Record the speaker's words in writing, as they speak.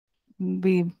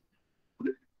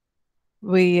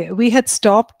we had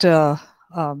stopped,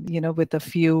 with a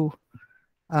few,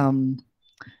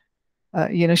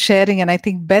 sharing, and I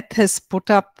think Beth has put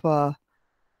up, a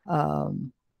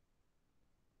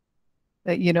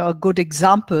good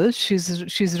example.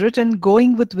 She's written,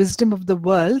 "Going with wisdom of the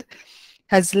world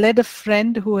has led a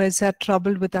friend who has had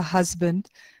trouble with a husband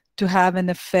to have an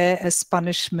affair as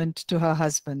punishment to her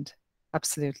husband."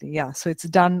 Absolutely, yeah. So it's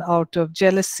done out of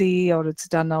jealousy, or it's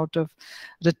done out of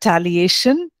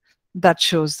retaliation. That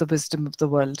shows the wisdom of the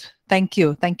world. Thank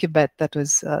you, Beth. That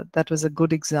was a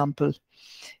good example.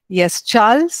 Yes,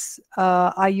 Charles,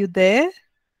 are you there?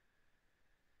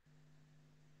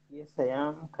 Yes, I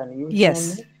am. Can you hear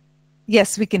Yes. me?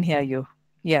 Yes, we can hear you.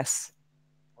 Yes.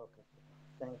 Okay,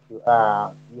 thank you.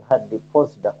 You had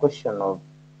posed the question of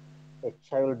a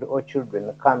child or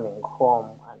children coming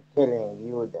home and telling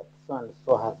you that so and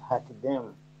so has hurt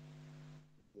them.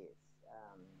 Yes.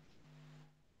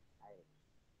 I,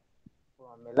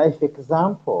 from a life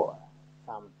example,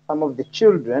 some of the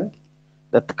children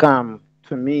that come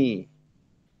to me,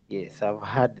 yes, I've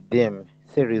had them,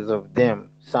 series of them.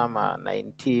 Some are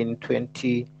 19,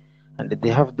 20, and they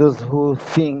have those who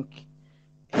think,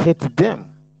 hate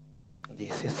them. They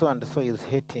say so and so is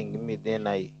hating me. Then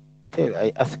I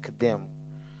ask them,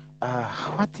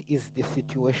 what is the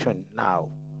situation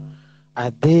now?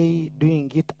 Are they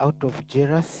doing it out of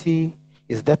jealousy?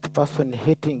 Is that person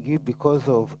hating you because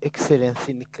of excellence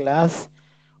in class,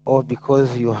 or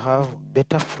because you have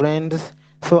better friends?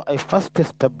 So I first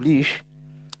establish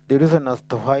the reason as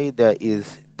to why there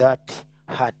is that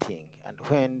hurting. And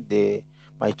when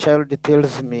my child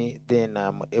tells me, then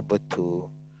I'm able to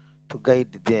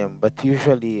guide them. But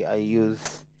usually I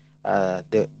use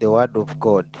the word of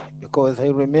God, because I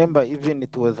remember even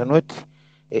it was not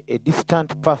a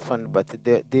distant person, but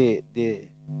the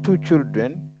two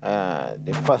children,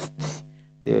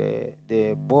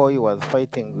 the boy was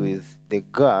fighting with the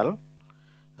girl,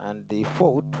 and they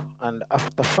fought, and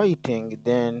after fighting,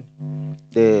 then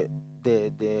the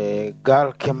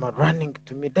girl came running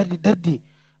to me, daddy,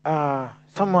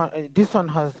 someone, this one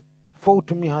has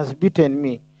fought me, has beaten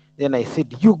me. Then I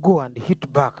said, you go and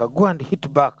hit back, go and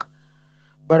hit back.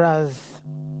 But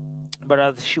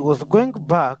as she was going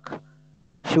back,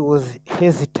 she was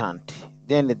hesitant.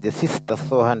 Then the sister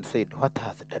saw her and said, what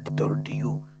has daddy told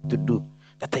you to do?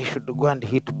 That I should go and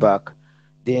hit back.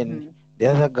 Then the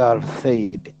other girl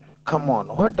said, come on,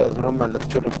 what does Romans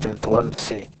 12:21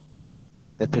 say?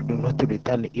 That we do not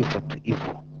return evil to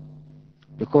evil.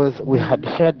 Because we had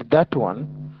shared that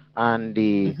one, and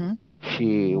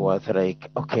she was like,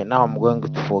 okay, now I'm going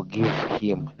to forgive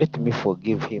him. Let me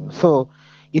forgive him. So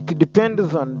it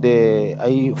depends on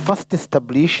I first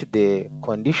establish the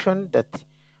condition that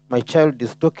my child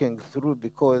is talking through,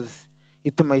 because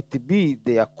it might be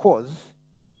their cause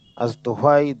as to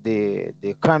why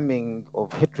the coming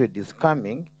of hatred is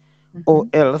coming, or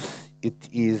else it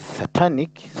is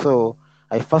satanic. So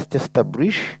I first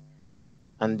establish,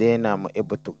 and then I'm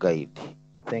able to guide.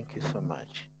 Thank you so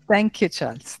much. Thank you,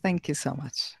 Charles. Thank you so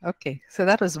much. Okay, so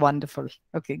that was wonderful.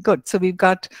 Okay, good. So we've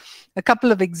got a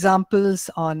couple of examples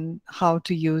on how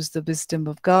to use the wisdom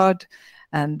of God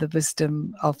and the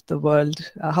wisdom of the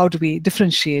world. How do we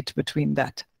differentiate between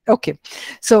that? Okay,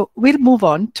 so we'll move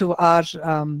on to our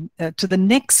to the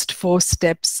next 4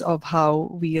 steps of how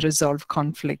we resolve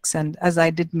conflicts. And as I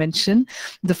did mention,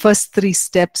 the first 3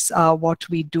 steps are what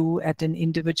we do at an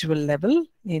individual level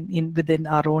within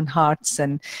our own hearts,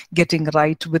 and getting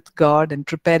right with God, and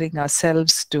preparing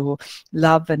ourselves to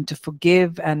love and to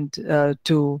forgive, and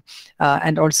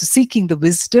and also seeking the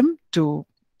wisdom to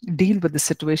deal with the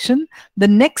situation. The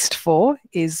next 4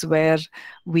 is where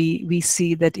we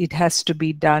see that it has to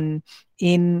be done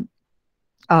in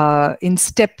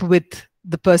step with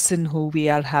the person who we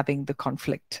are having the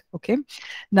conflict. Okay,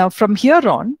 now from here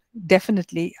on,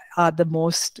 definitely are the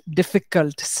most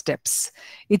difficult steps.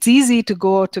 It's easy to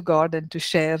go to God and to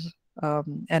share,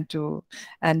 and to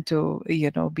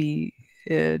be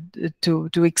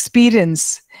to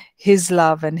experience His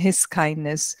love and His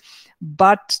kindness.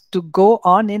 But to go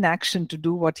on in action to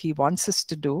do what He wants us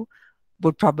to do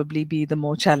would probably be the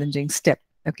more challenging step.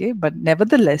 Okay, but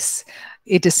nevertheless,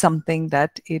 it is something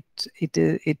that it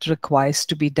requires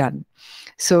to be done.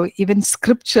 So even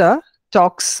Scripture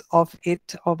talks of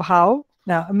it, of how.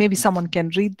 Now maybe someone can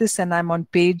read this, and I'm on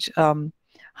page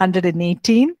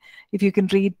 118. If you can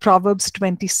read Proverbs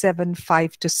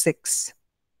 27:5-6.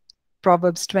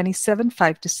 Proverbs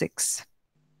 27:5-6.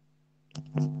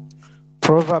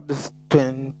 Proverbs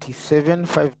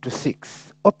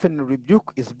 27:5-6. Open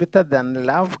rebuke is better than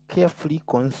love carefully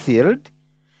concealed.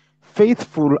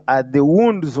 Faithful are the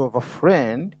wounds of a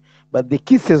friend, but the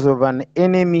kisses of an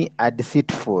enemy are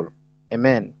deceitful.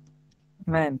 Amen.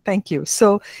 Man, thank you.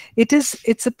 So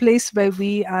it's a place where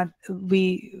we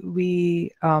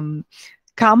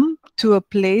come to a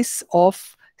place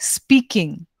of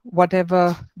speaking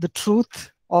whatever the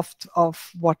truth of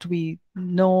what we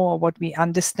know or what we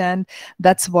understand.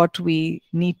 That's what we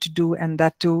need to do, and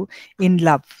that too in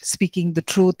love, speaking the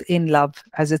truth in love,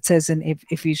 as it says in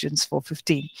Ephesians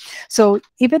 4:15. So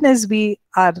even as we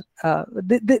are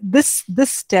this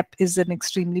step is an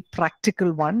extremely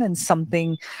practical one, and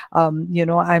something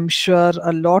I'm sure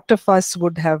a lot of us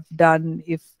would have done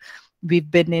if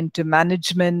we've been into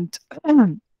management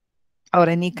or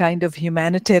any kind of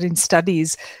humanitarian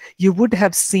studies. You would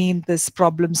have seen this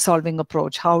problem solving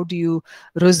approach. How do you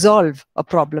resolve a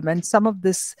problem? And some of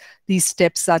these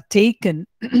steps are taken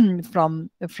from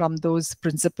those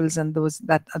principles and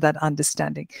that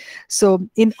understanding. So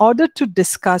in order to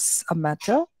discuss a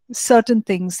matter, certain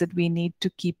things that we need to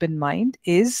keep in mind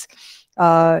is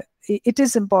it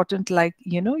is important, like,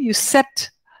 you set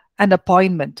an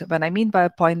appointment. When I mean by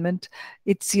appointment,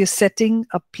 it's you're setting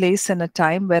a place and a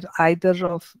time where either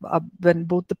of when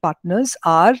both the partners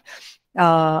are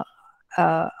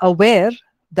aware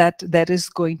that there is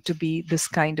going to be this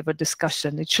kind of a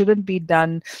discussion. It shouldn't be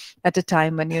done at a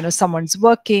time when someone's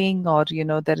working, or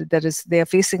they're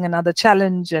facing another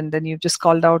challenge, and then you've just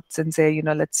called out and say,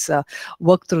 let's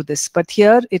work through this. But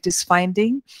here it is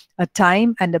finding a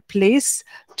time and a place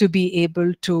to be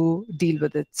able to deal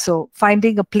with it. So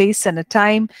finding a place and a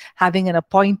time, having an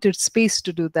appointed space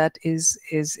to do that is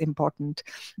important.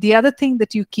 The other thing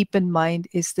that you keep in mind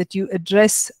is that you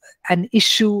address an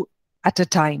issue at a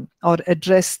time, or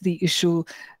address the issue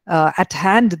at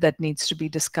hand that needs to be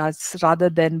discussed, rather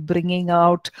than bringing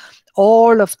out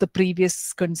all of the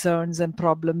previous concerns and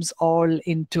problems all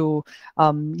into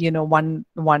one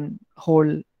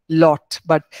whole lot.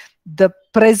 But the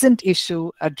present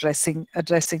issue, addressing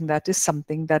that is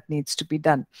something that needs to be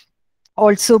done.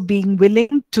 Also being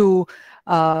willing to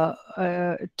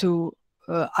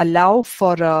allow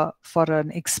for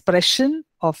an expression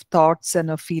of thoughts and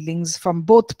of feelings from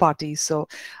both parties. So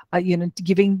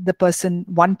giving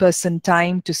one person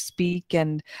time to speak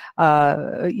and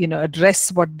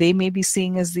address what they may be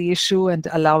seeing as the issue, and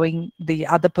allowing the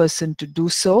other person to do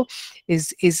so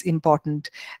is important.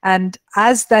 And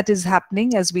as that is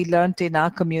happening, as we learned in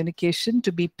our communication,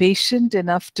 to be patient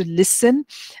enough to listen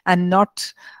and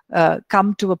not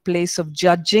come to a place of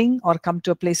judging, or come to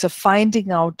a place of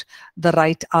finding out the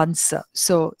right answer.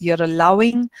 So you're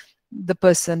allowing the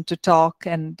person to talk,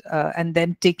 and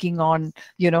then taking on,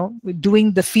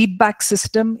 doing the feedback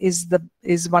system is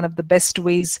one of the best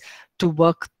ways to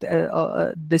work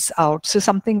this out. So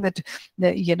something that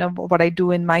what I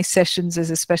do in my sessions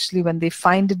is, especially when they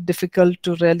find it difficult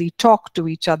to really talk to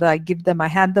each other, I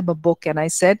hand them a book, and I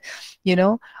said,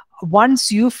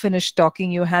 once you finish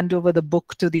talking, you hand over the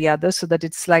book to the other, so that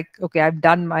it's like, okay, I've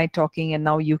done my talking, and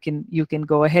now you can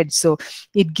go ahead. So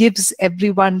it gives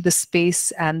everyone the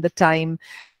space and the time,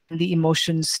 the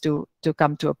emotions to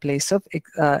come to a place of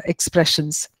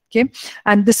expressions. Okay,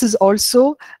 and this is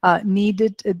also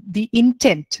needed. The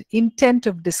intent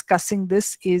of discussing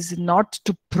this is not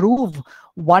to prove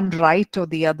one right or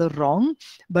the other wrong,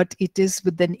 but it is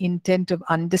with an intent of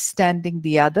understanding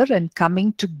the other and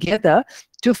coming together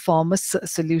to form a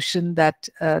solution that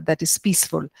is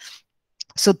peaceful.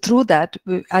 So through that,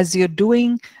 as you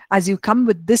come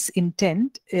with this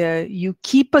intent, you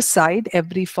keep aside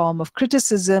every form of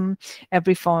criticism,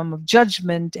 every form of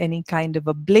judgment, any kind of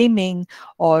a blaming,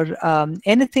 or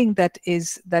anything that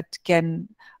can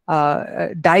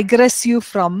digress you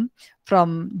from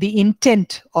the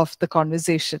intent of the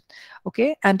conversation.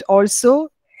 Okay, and also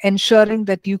ensuring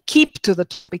that you keep to the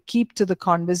topic, keep to the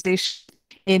conversation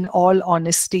in all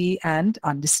honesty and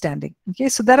understanding. Okay,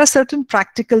 so there are certain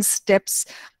practical steps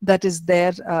that is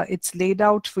there. It's laid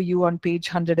out for you on page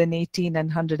 118 and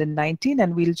 119,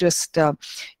 and we'll just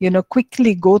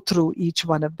quickly go through each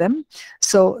one of them.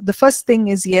 So the first thing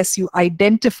is, yes, you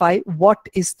identify what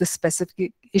is the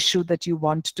specific issue that you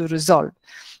want to resolve.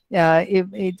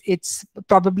 It's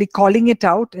probably calling it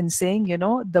out and saying,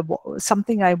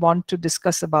 something I want to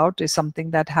discuss about is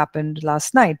something that happened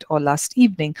last night or last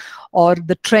evening, or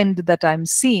the trend that I'm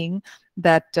seeing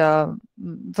that,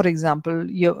 for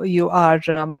example, you are,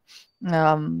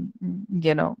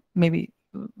 maybe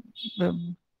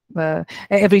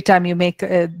every time you make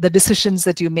the decisions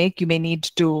that you make, you may need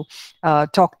to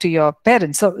talk to your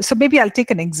parents. So maybe I'll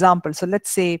take an example. So let's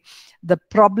say the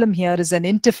problem here is an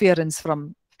interference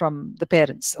from the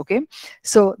parents. Okay,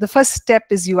 so the first step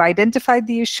is you identify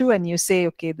the issue and you say,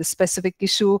 okay, the specific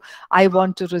issue I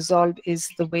want to resolve is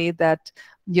the way that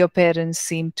your parents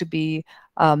seem to be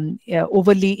yeah,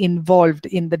 overly involved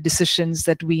in the decisions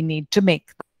that we need to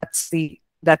make. That's the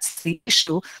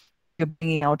issue that you're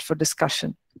bringing out for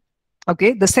discussion.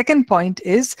 Okay, the second point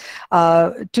is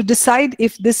to decide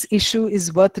if this issue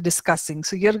is worth discussing.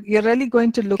 So you're really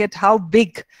going to look at how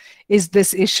big is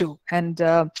this issue, and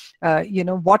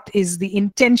what is the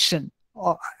intention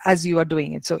as you are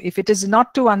doing it. So if it is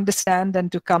not to understand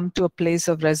and to come to a place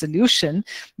of resolution,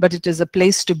 but it is a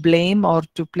place to blame or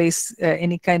to place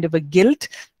any kind of a guilt,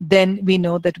 then we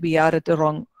know that we are at the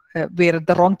wrong we're at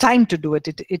the wrong time to do it.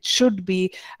 It should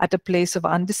be at a place of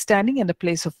understanding and a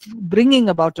place of bringing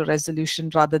about a resolution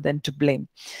rather than to blame.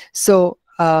 So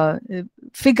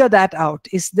figure that out.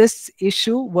 Is this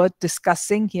issue worth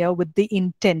discussing here with the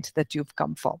intent that you've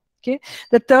come for? Okay.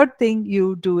 The third thing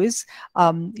you do is,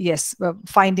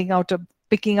 finding out,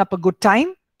 picking up a good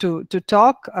time to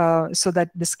talk so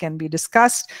that this can be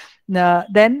discussed.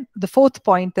 Then the fourth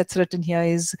point that's written here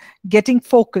is getting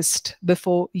focused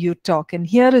before you talk. And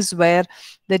here is where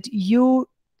that you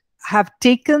have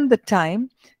taken the time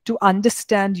to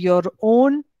understand your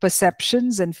own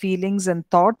perceptions and feelings and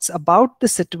thoughts about the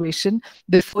situation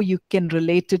before you can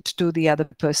relate it to the other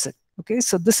person. Okay,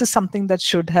 so this is something that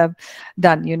should have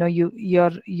done.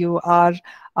 You are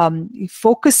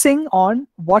focusing on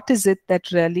what is it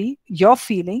that really you're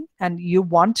feeling and you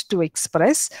want to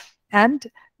express, and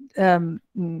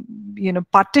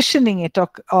partitioning it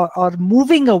or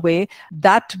moving away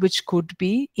that which could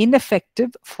be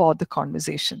ineffective for the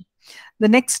conversation. The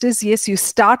next is, yes, you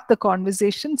start the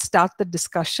conversation, start the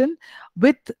discussion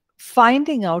with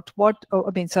finding out with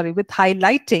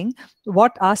highlighting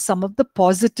what are some of the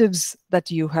positives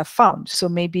that you have found. So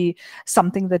maybe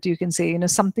something that you can say,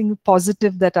 something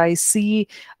positive that I see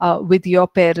with your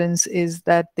parents is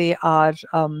that they are,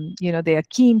 they are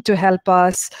keen to help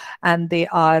us, and they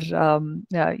are,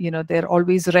 they're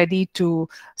always ready to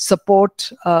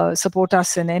support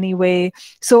us in any way.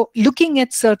 So looking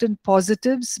at certain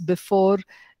positives before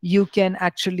you can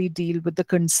actually deal with the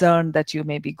concern that you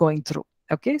may be going through.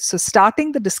 Okay, so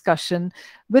starting the discussion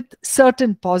with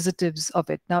certain positives of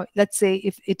it. Now, let's say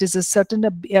if it is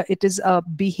a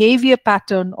behavior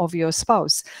pattern of your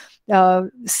spouse,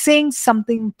 saying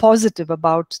something positive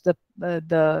about the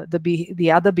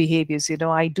other behaviors.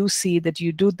 I do see that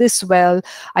you do this well.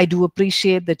 I do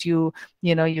appreciate that you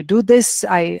do this.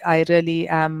 I really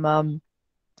am.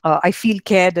 I feel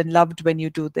cared and loved when you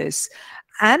do this.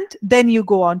 And then you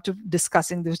go on to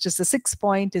discussing, there's just the sixth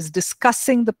point is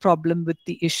discussing the problem with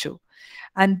the issue.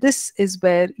 And this is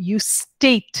where you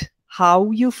state how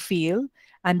you feel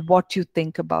and what you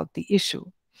think about the issue.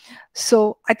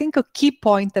 So I think a key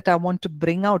point that I want to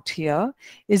bring out here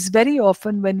is very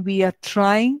often when we are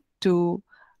trying to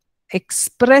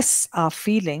express our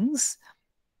feelings,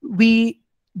 we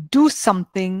do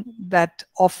something that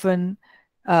often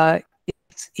is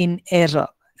in error.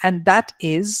 And that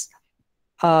is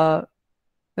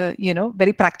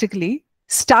very practically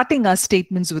starting our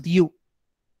statements with you,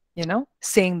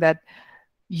 saying that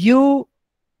you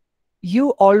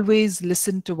always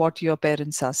listen to what your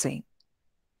parents are saying.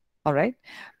 All right.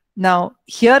 Now,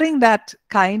 hearing that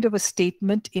kind of a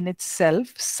statement in itself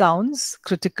sounds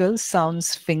critical,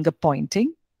 sounds finger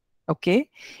pointing. Okay.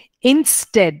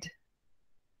 Instead,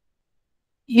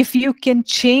 if you can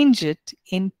change it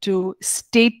into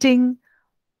stating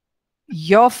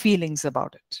your feelings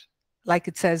about it, like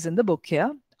it says in the book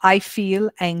here, I feel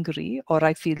angry, or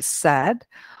I feel sad,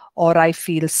 or I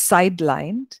feel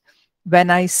sidelined when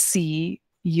I see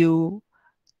you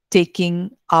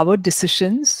taking our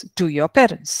decisions to your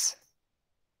parents,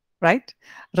 right?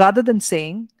 Rather than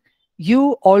saying,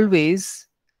 you always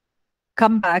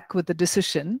come back with a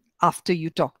decision after you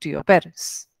talk to your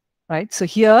parents, right? So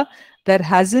here, there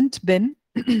hasn't been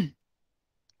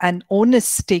an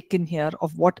onus taken here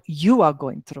of what you are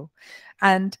going through.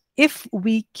 And if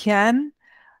we can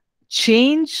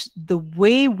change the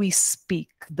way we speak,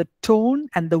 the tone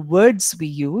and the words we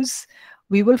use,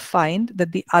 we will find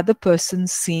that the other person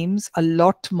seems a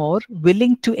lot more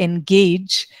willing to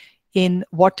engage in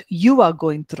what you are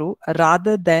going through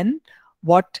rather than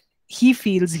what he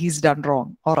feels he's done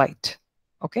wrong or right.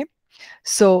 Okay.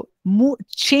 So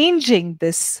changing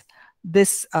these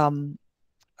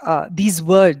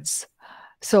words.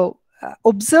 So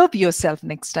observe yourself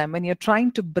next time when you're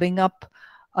trying to bring up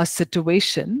a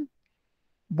situation.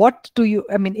 What do you,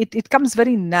 it comes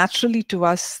very naturally to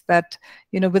us that,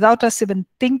 without us even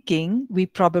thinking, we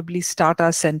probably start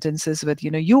our sentences with,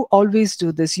 you always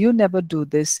do this, you never do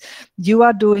this, you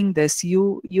are doing this,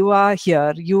 you are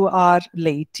here, you are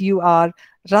late, you are.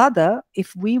 Rather,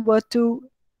 if we were to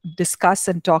discuss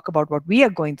and talk about what we are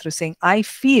going through, saying, I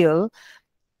feel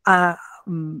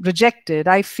rejected,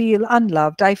 I feel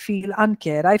unloved, I feel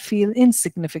uncared, I feel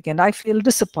insignificant, I feel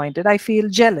disappointed, I feel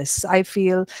jealous, I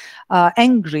feel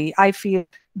angry, I feel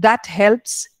that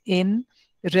helps in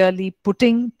really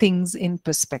putting things in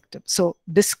perspective. So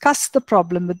discuss the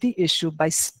problem with the issue by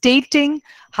stating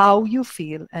how you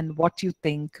feel and what you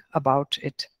think about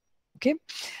it. Okay.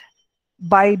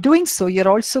 By doing so, you're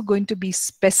also going to be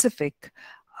specific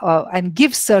and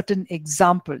give certain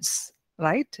examples,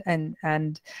 right?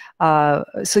 And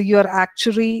so you're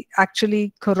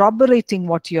actually corroborating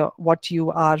what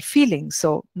you are feeling.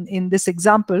 So in this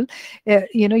example,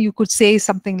 you could say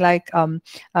something like,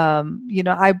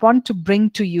 I want to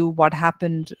bring to you what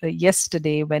happened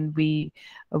yesterday when we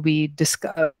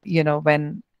discussed,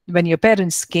 when your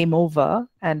parents came over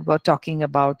and were talking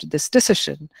about this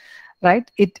decision,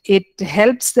 right? It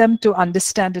helps them to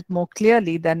understand it more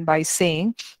clearly than by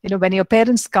saying, when your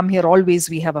parents come here, always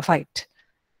we have a fight,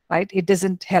 right? It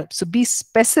doesn't help. So be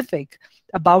specific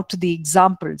about the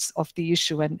examples of the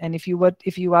issue, and if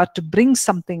you are to bring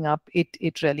something up,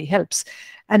 it really helps.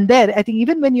 And there, I think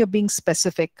even when you're being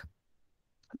specific,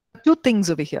 two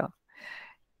things over here.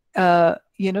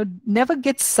 Never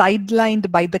get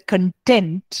sidelined by the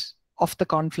content of the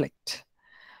conflict.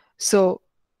 So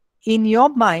in your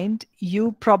mind,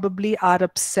 you probably are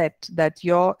upset that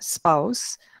your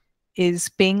spouse is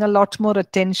paying a lot more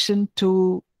attention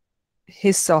to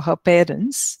his or her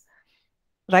parents,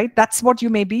 right? That's what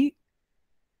you may be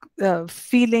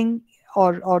feeling,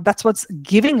 or that's what's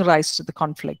giving rise to the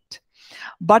conflict.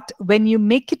 But when you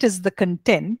make it as the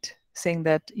content, saying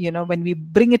that, when we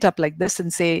bring it up like this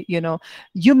and say,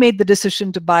 you made the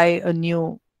decision to buy a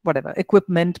new whatever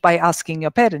equipment by asking your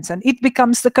parents, and it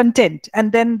becomes the content,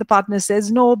 and then the partner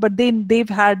says no, but they've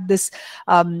had this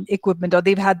equipment, or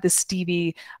they've had this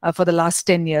TV for the last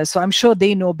 10 years, so I'm sure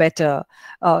they know better,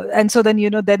 and so then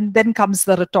then comes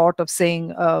the retort of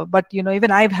saying, but even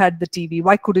I've had the TV,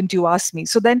 why couldn't you ask me?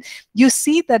 So then you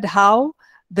see that how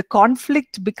the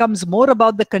conflict becomes more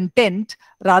about the content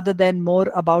rather than more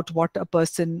about what a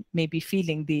person may be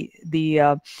feeling,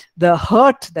 the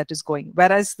hurt that is going.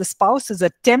 Whereas the spouse is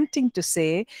attempting to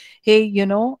say, hey,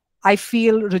 I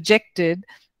feel rejected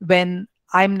when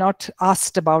I'm not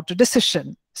asked about a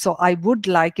decision. So I would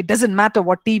like, it doesn't matter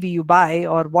what TV you buy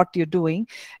or what you're doing.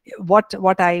 What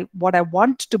I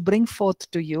want to bring forth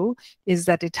to you is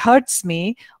that it hurts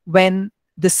me when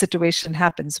this situation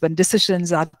happens, when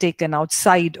decisions are taken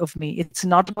outside of me. It's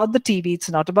not about the TV, it's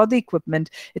not about the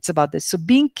equipment, it's about this. So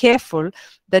being careful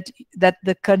that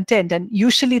the content, and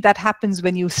usually that happens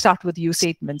when you start with you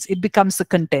statements, it becomes the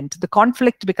content. The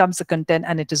conflict becomes the content,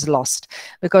 and it is lost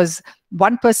because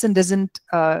one person doesn't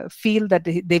feel that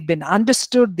they've been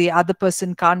understood. The other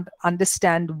person can't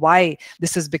understand why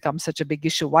this has become such a big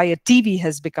issue, why a TV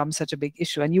has become such a big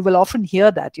issue. And you will often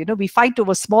hear that, we fight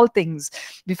over small things.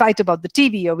 We fight about the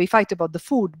TV, or we fight about the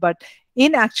food. But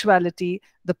in actuality,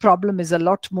 the problem is a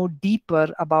lot more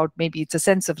deeper about, maybe it's a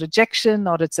sense of rejection,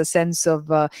 or it's a sense of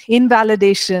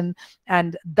invalidation,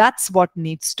 and that's what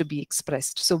needs to be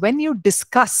expressed. So when you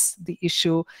discuss the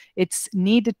issue, it's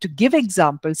needed to give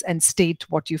examples and state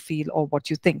what you feel or what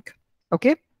you think.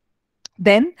 Okay.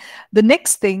 Then the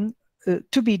next thing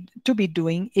to be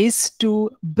doing is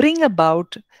to bring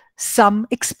about some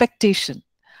expectation.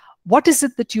 What is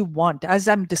it that you want? As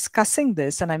I'm discussing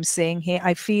this and I'm saying, hey,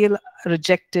 I feel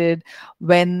rejected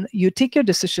when you take your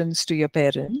decisions to your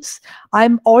parents,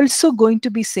 I'm also going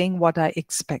to be saying what I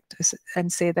expect,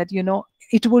 and say that,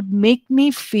 it would make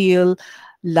me feel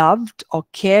loved or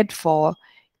cared for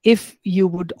if you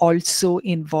would also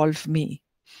involve me.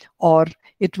 Or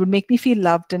it would make me feel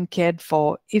loved and cared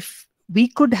for if we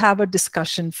could have a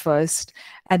discussion first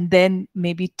and then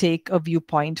maybe take a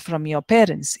viewpoint from your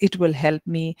parents. It will help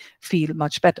me feel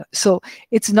much better. So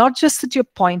it's not just that you're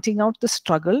pointing out the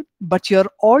struggle, but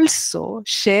you're also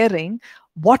sharing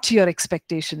what your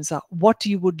expectations are, what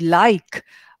you would like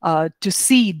to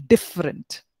see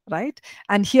different, right?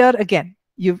 And here again,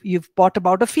 you've brought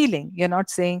about a feeling. You're not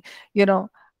saying,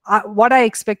 what I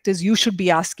expect is you should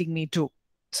be asking me too.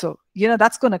 So,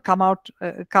 that's going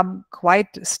to come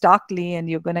quite starkly, and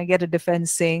you're going to get a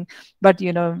defense saying, but,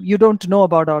 you don't know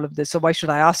about all of this, so why should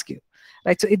I ask you?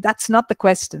 Right? So that's not the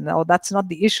question, or that's not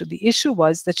the issue. The issue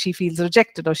was that she feels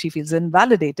rejected or she feels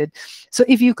invalidated. So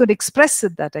if you could express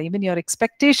it that, even your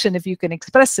expectation, if you can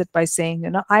express it by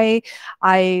saying, I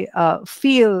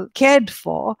feel cared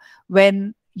for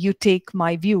when you take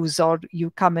my views, or you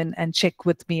come in and check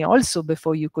with me also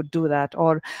before you could do that,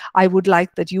 or I would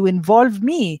like that you involve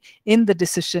me in the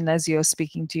decision as you're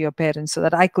speaking to your parents, so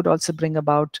that I could also bring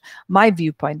about my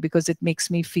viewpoint, because it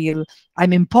makes me feel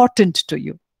I'm important to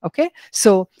you. Okay,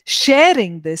 so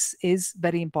sharing this is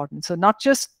very important. So not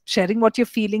just sharing what you're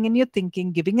feeling and you're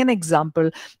thinking, giving an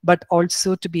example, but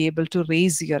also to be able to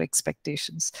raise your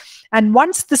expectations. And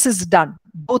once this is done,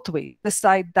 both ways, this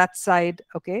side, that side,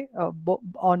 okay,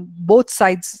 on both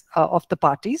sides of the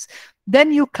parties,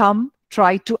 then you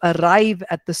try to arrive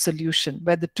at the solution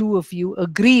where the two of you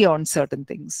agree on certain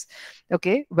things.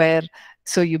 Okay, where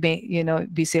so you may,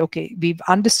 we say, okay, we've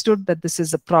understood that this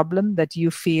is a problem, that you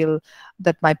feel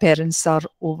that my parents are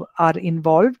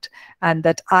involved, and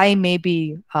that I may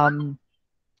be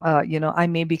I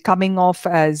may be coming off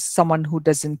as someone who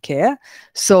doesn't care.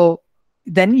 So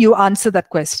then you answer that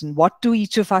question: what do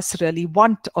each of us really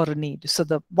want or need? So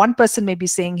the one person may be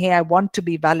saying, hey, I want to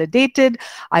be validated,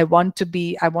 I want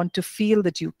to feel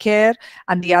that you care.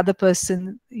 And the other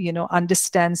person,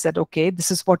 understands that, okay,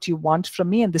 this is what you want from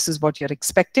me and this is what you're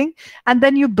expecting. And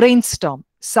then you brainstorm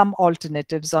some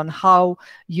alternatives on how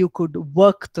you could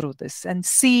work through this, and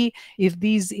see if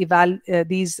these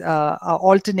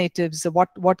alternatives,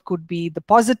 what could be the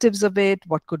positives of it,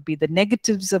 what could be the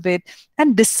negatives of it,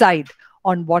 and decide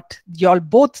on what y'all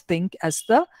both think as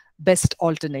the best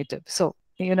alternative. So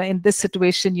in this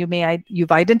situation,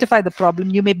 you've identified the problem,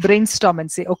 you may brainstorm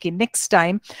and say, okay, next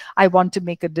time I want to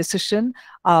make a decision.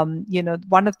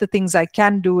 One of the things I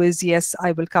can do is, yes,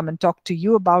 I will come and talk to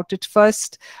you about it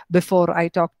first before I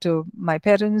talk to my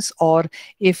parents. Or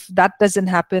if that doesn't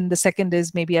happen, the second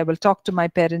is, maybe I will talk to my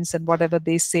parents, and whatever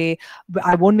they say,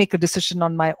 I won't make a decision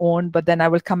on my own, but then I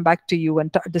will come back to you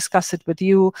and discuss it with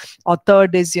you. Or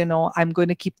third is, I'm going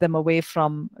to keep them away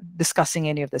from discussing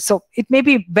any of this. So it may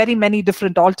be very many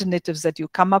different alternatives that you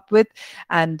come up with,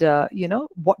 and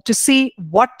to see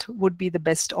what would be the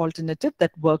best alternative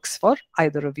that works for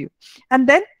either of you. And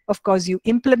then, of course, you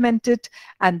implement it,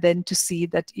 and then to see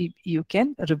that you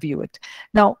can review it.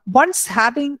 Now, once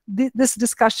having this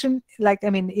discussion,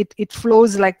 it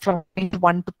flows like from point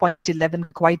 1 to point 11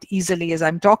 quite easily as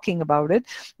I'm talking about it,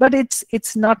 but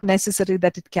it's not necessary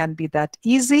that it can be that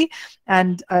easy.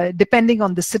 And depending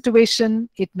on the situation,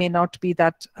 it may not be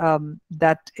that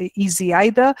easy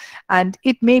either. And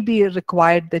it may be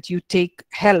required that you take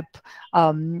help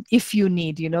if you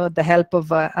need, the help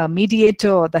of a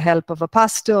mediator, or the help of a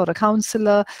pastor or a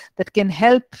counselor that can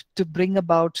help to bring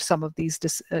about some of these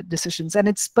decisions. And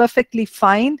it's perfectly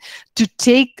fine to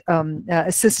take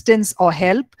assistance or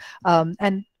help,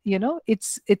 and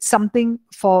it's something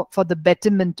for the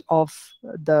betterment of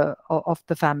the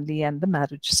family and the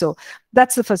marriage. So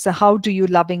that's the first. How do you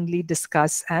lovingly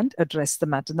discuss and address the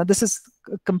matter? Now, this is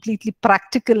completely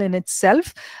practical in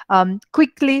itself.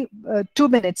 Quickly, 2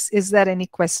 minutes. Is there any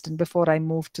question before I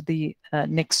move to the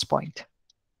next point?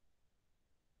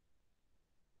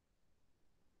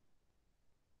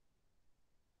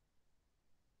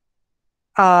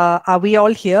 Are we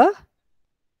all here?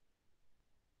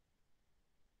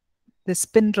 This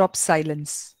pin drop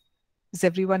silence. Is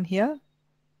everyone here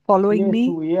following Yes, me?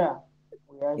 we are.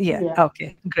 We are here.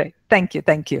 Okay, great. Thank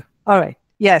you. All right.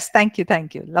 Yes, thank you.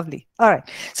 Lovely. All right.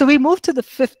 So we move to the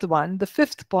fifth one. The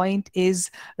fifth point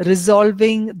is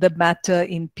resolving the matter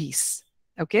in peace.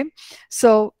 Okay.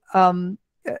 So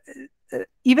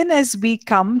even as we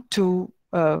come to,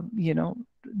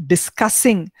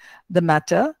 discussing the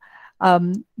matter,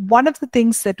 one of the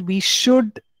things that we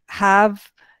should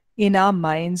have in our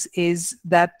minds is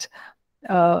that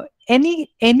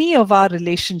any of our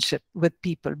relationship with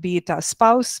people, be it our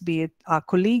spouse, be it our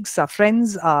colleagues, our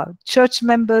friends, our church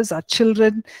members, our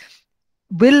children,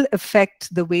 will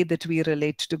affect the way that we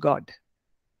relate to God.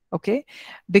 Okay?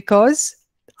 Because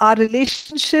our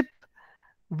relationship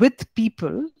with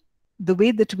people, the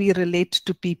way that we relate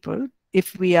to people,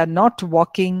 if we are not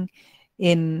walking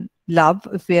in love,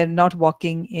 if we are not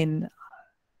walking in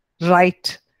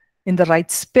the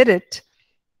right spirit,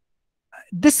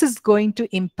 this is going to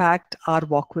impact our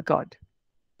walk with God.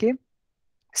 Okay?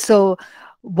 So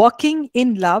walking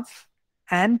in love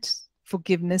and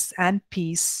forgiveness and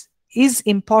peace is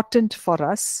important for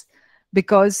us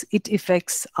because it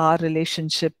affects our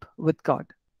relationship with God.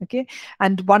 Okay?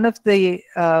 And one of the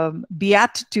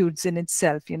beatitudes in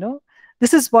itself,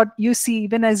 this is what you see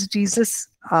even as Jesus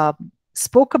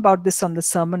spoke about this on the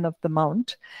Sermon of the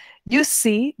Mount. You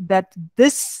see that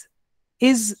this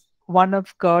is one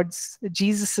of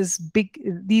Jesus's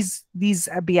these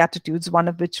beatitudes, one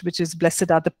of which is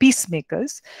blessed are the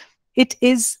peacemakers. It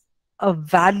is a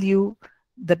value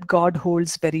that God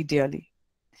holds very dearly.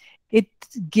 It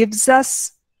gives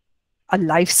us a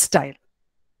lifestyle.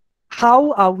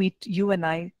 How are you and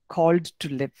I called to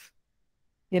live?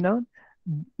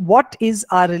 What is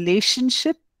our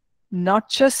relationship, not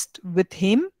just with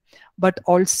Him, but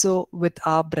also with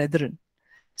our brethren?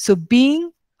 So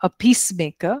being a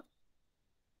peacemaker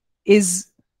is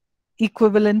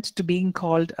equivalent to being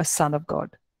called a son of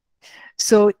God.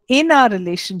 So in our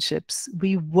relationships,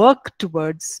 we work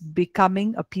towards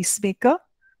becoming a peacemaker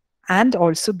and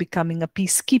also becoming a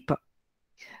peacekeeper.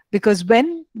 Because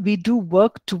when we do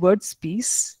work towards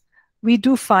peace, we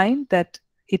do find that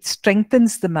it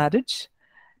strengthens the marriage.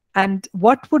 And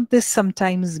what would this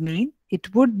sometimes mean?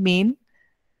 It would mean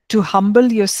to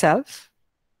humble yourself,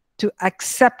 to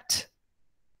accept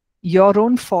your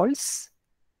own faults,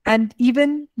 and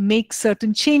even make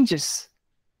certain changes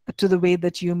to the way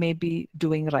that you may be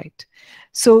doing right.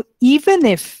 So even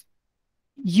if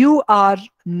you are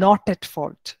not at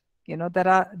fault,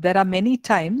 there are many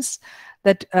times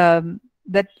that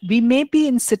that we may be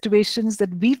in situations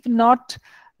that we've not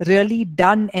really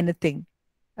done anything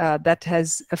that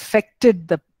has affected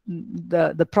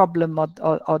the problem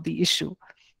or the issue.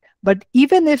 But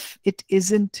even if it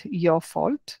isn't your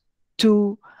fault,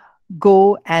 to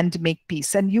go and make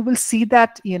peace. And you will see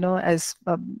that, as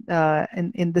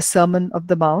in the Sermon of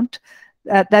the Mount,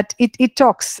 that it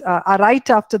talks right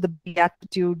after the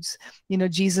Beatitudes.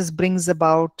 Jesus brings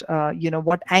about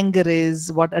what anger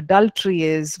is, what adultery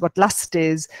is, what lust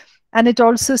is, and it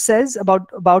also says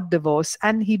about divorce,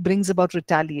 and he brings about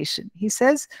retaliation. He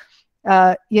says,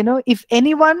 if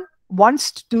anyone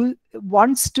wants to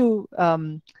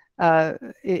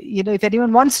if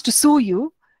anyone wants to sue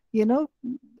you,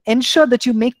 ensure that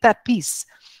you make that peace.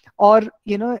 Or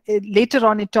later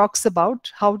on it talks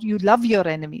about how you love your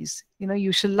enemies.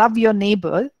 You shall love your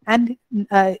neighbor, and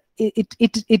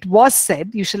it was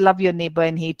said you shall love your neighbor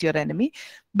and hate your enemy.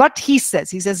 But he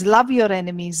says love your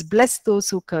enemies, bless those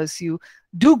who curse you,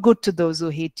 do good to those who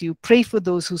hate you, pray for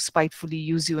those who spitefully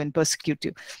use you and persecute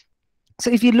you. So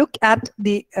if you look at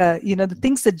the the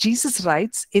things that Jesus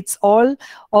writes, it's all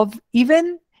of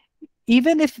even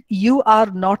if you are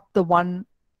not the one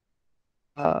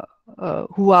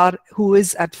who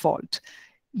is at fault,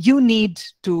 you need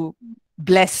to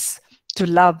bless, to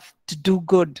love, to do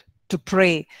good, to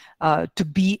pray, to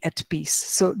be at peace.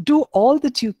 So do all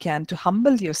that you can to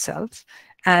humble yourself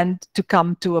and to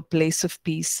come to a place of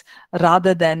peace,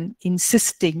 rather than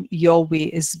insisting your way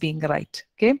is being right.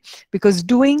 Okay, because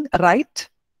doing right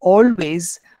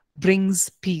always brings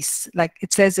peace. Like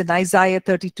it says in Isaiah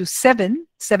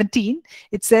 32:17,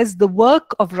 it says, the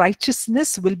work of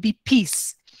righteousness will be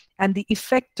peace, and the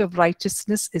effect of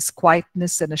righteousness is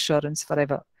quietness and assurance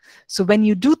forever. So when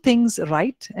you do things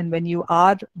right, and when you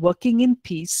are working in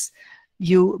peace,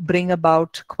 you bring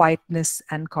about quietness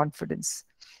and confidence.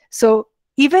 So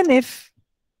even if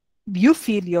you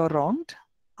feel you're wronged,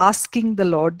 asking the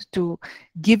Lord to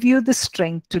give you the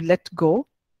strength to let go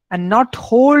and not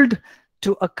hold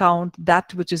to account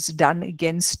that which is done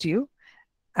against you,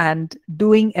 and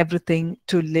doing everything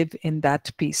to live in that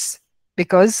peace.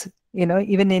 Because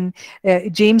even in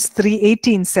James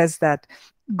 3:18 says that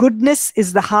goodness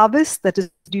is the harvest that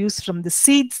is produced from the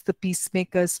seeds the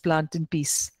peacemakers plant in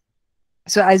peace.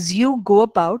 So as you go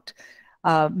about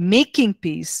making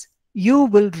peace, you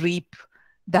will reap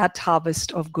that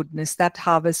harvest of goodness, that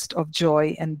harvest of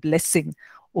joy and blessing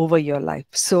over your life.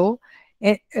 So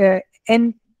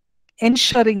and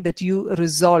ensuring that you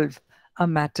resolve a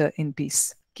matter in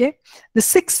peace. Okay. The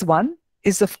sixth one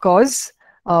is, of course,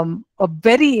 a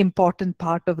very important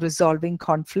part of resolving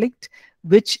conflict,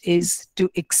 which is to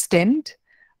extend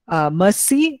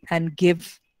mercy and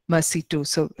give mercy too.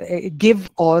 So give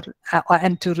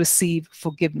and to receive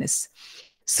forgiveness.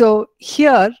 So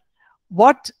here,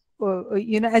 what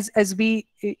as we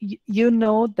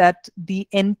that the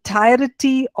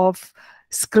entirety of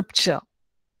Scripture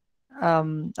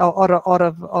or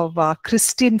of our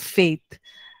Christian faith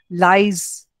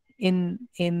lies in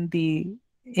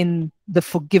the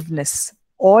forgiveness.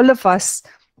 All of us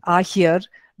are here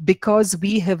because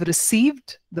we have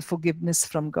received the forgiveness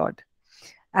from God,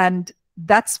 and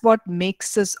that's what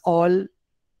makes us all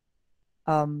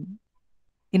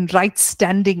in right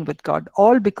standing with God.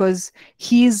 All because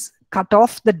He's cut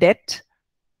off the debt,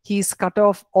 He's cut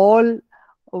off all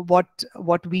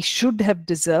what we should have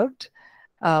deserved.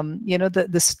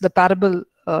 The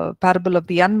parable of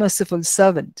the unmerciful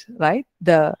servant, right?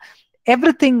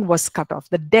 Everything was cut off.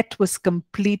 The debt was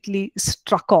completely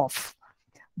struck off.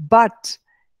 But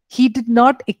he did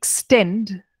not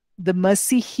extend the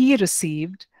mercy he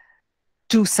received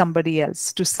to somebody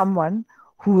else, to someone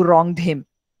who wronged him.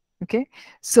 Okay?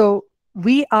 So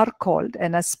we are called,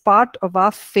 and as part of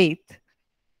our faith,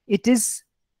 it is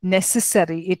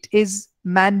necessary, it is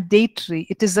mandatory,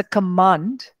 it is a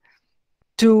command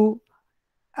to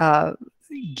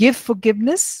give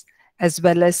forgiveness as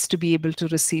well as to be able to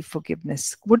receive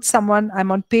forgiveness. Would someone, I'm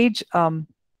on page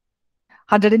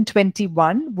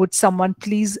 121. Would someone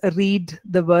please read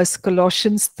the verse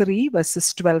Colossians 3,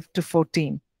 verses 12 to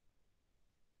 14?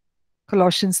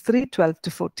 Colossians 3, 12 to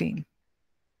 14.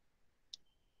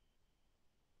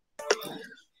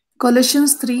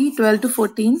 Colossians 3 12 to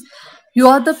 14. You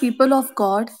are the people of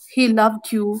God. He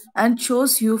loved you and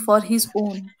chose you for His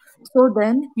own. So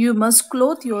then you must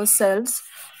clothe yourselves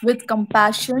with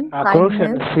compassion,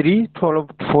 Colossians kindness. 3,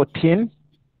 12 to 14.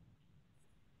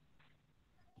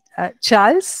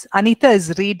 Charles, Anita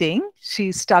is reading.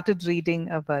 She started reading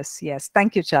a verse. Yes.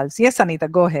 Thank you, Charles. Yes, Anita,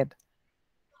 go ahead.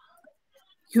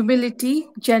 Humility,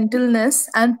 gentleness,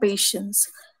 and patience.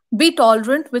 Be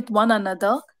tolerant with one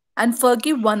another and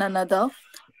forgive one another.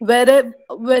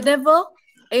 Whenever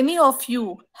any of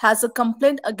you has a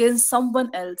complaint against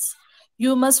someone else,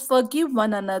 you must forgive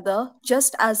one another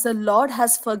just as the Lord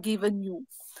has forgiven you.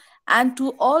 And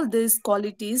to all these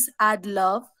qualities add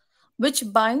love, which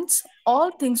binds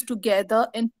all things together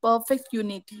in perfect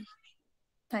unity.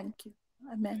 Thank you.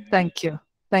 Amen. Thank you.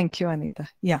 Thank you, Anita.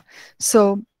 Yeah.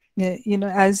 So,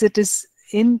 as it is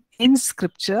in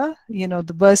scripture,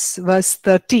 the verse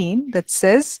 13 that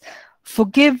says,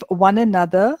 forgive one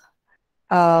another.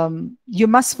 You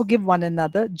must forgive one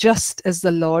another just as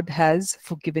the Lord has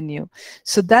forgiven you.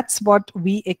 So that's what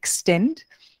we extend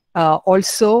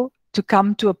also to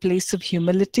come to a place of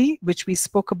humility, which we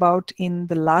spoke about in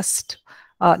the last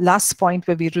point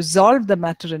where we resolved the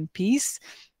matter in peace,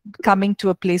 coming to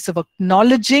a place of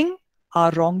acknowledging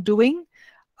our wrongdoing,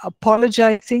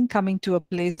 apologizing, coming to a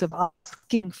place of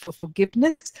asking for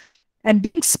forgiveness, and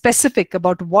being specific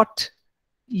about what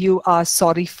you are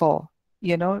sorry for.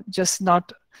 Just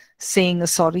not saying a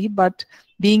sorry, but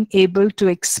being able to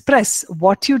express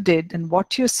what you did and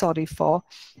what you're sorry for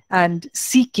and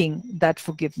seeking that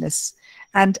forgiveness.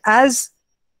 And as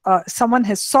someone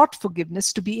has sought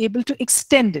forgiveness, to be able to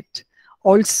extend it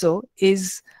also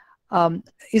is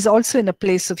also in a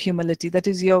place of humility. That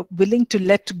is, you're willing to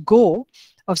let go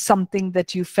of something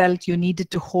that you felt you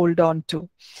needed to hold on to.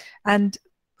 And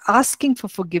asking for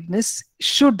forgiveness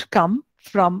should come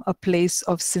from a place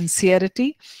of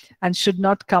sincerity and should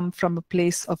not come from a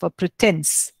place of a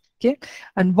pretense. Okay.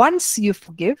 And once you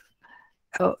forgive,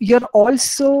 you're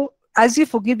also, as you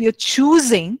forgive, you're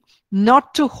choosing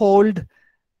not to hold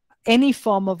any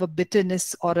form of a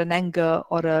bitterness or an anger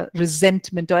or a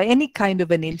resentment or any kind of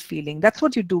an ill feeling. That's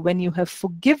what you do when you have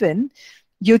forgiven.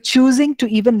 You're choosing to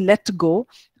even let go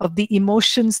of the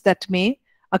emotions that may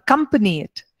accompany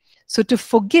it. So to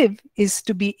forgive is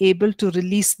to be able to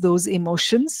release those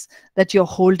emotions that you're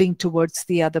holding towards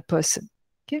the other person.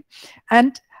 Okay.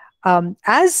 And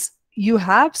as you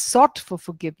have sought for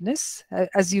forgiveness,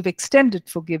 as you've extended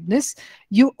forgiveness,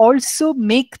 you also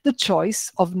make the choice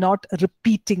of not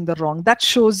repeating the wrong. That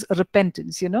shows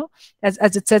repentance,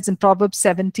 as it says in Proverbs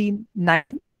 17:9.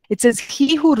 It says,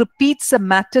 he who repeats a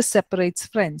matter separates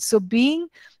friends. So being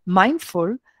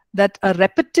mindful that a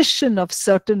repetition of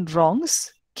certain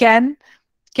wrongs can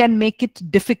make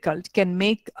it difficult, can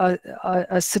make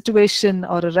a situation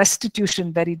or a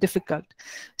restitution very difficult.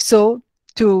 So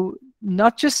to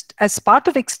not just as part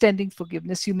of extending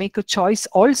forgiveness, you make a choice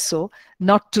also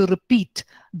not to repeat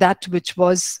that which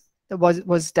was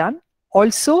done.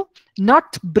 Also,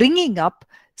 not bringing up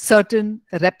certain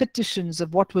repetitions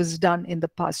of what was done in the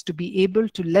past, to be able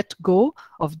to let go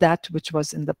of that which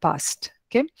was in the past.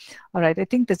 Okay. All right. I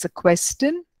think there's a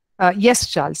question. Yes,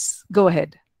 Charles, go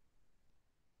ahead.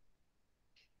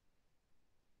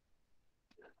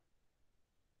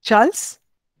 Charles,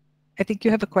 I think you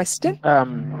have a question.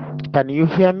 Can you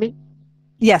hear me?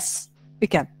 Yes, we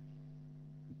can.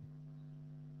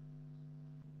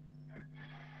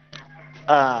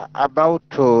 About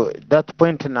that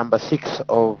point number 6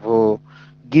 of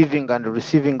giving and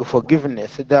receiving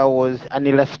forgiveness, there was an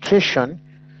illustration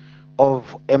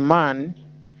of a man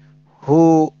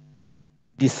who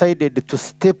decided to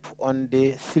step on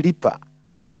the slipper,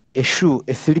 a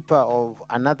slipper of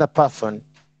another person,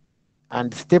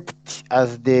 and stepped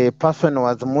as the person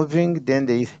was moving. Then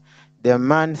the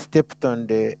man stepped on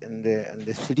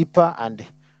the slipper, and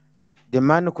the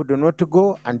man could not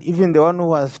go, and even the one who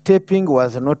was stepping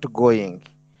was not going.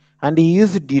 And he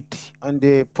used it on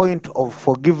the point of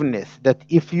forgiveness, that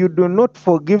if you do not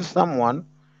forgive someone,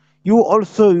 you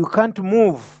can't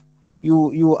move.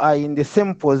 You are in the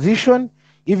same position.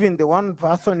 Even the one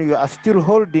person you are still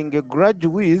holding a grudge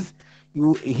with,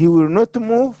 he will not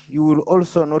move, you will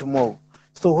also not move.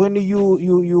 So when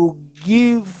you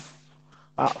give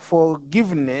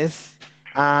forgiveness,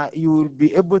 you will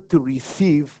be able to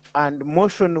receive, and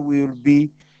motion will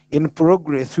be in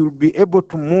progress. You will be able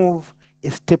to move a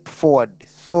step forward.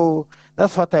 So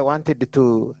that's what I wanted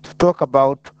to talk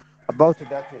about about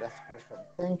that illustration.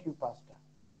 Thank you, Pastor.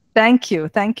 Thank you.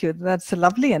 Thank you. That's a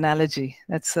lovely analogy.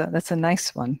 That's a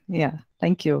nice one. Yeah.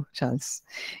 Thank you, Charles.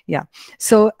 Yeah.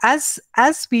 So as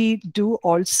we do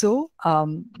also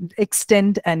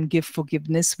extend and give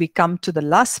forgiveness, we come to the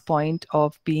last point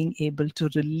of being able to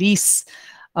release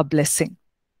a blessing.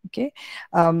 Okay.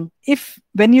 If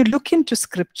when you look into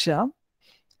scripture,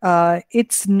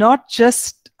 it's not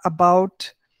just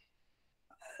about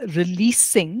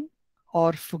releasing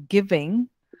or forgiving,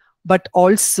 but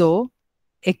also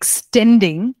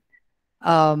extending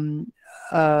a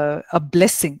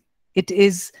blessing. It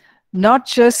is not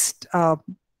just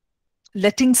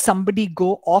letting somebody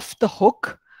go off the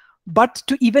hook, but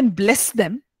to even bless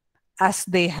them as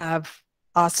they have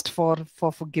asked for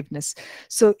forgiveness.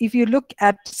 So if you look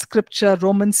at scripture,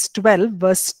 Romans 12,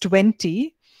 verse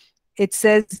 20, it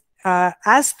says,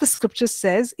 as the scripture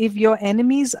says, if your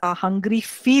enemies are hungry,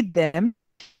 feed them.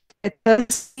 If they're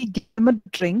thirsty, give them a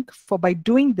drink, for by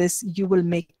doing this, you will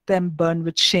make them burn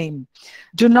with shame.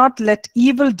 Do not let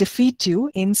evil defeat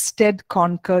you. Instead,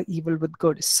 conquer evil with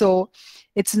good. So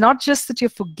it's not just that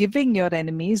you're forgiving your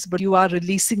enemies, but you are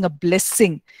releasing a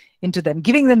blessing into them,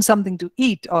 giving them something to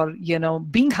eat, or,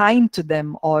 being kind to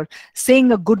them, or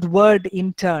saying a good word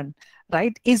in turn,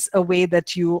 right, is a way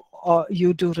that you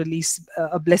do release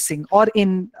a blessing. Or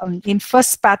in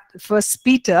First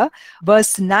Peter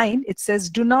verse 9, it says,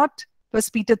 do not,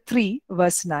 First Peter 3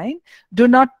 verse 9, do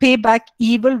not pay back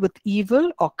evil with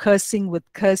evil or cursing with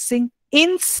cursing.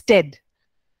 Instead,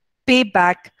 pay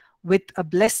back with a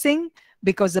blessing,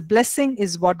 because a blessing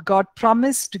is what God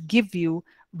promised to give you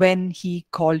when he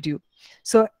called you.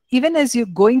 So even as you're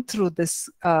going through this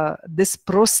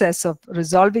process of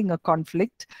resolving a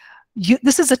conflict,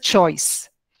 this is a choice.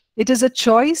 It is a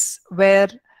choice where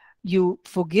you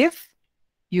forgive,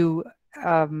 you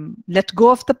let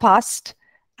go of the past,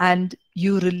 and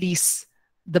you release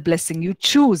the blessing. You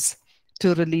choose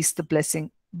to release the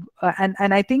blessing.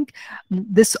 And I think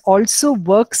this also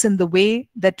works in the way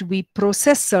that we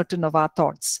process certain of our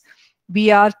thoughts.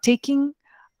 We are taking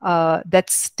that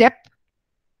step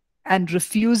and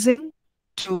refusing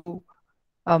to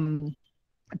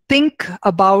think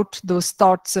about those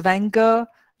thoughts of anger,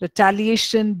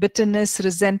 retaliation, bitterness,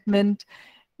 resentment.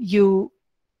 You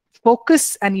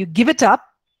focus and you give it up,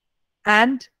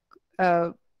 and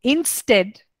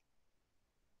instead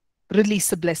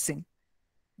release a blessing,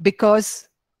 because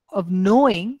of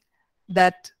knowing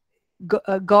that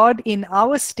God, in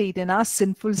our state, in our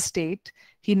sinful state,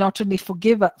 he not only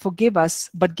forgive us,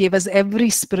 but gave us every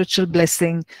spiritual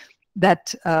blessing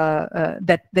that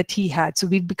he had. So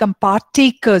we've become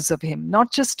partakers of him,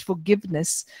 not just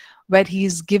forgiveness, where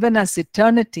he's given us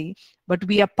eternity, but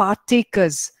we are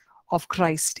partakers of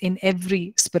Christ in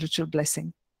every spiritual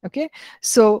blessing. Okay,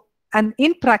 so, and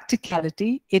in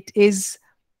practicality, it is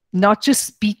not just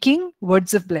speaking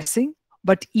words of blessing,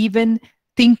 but even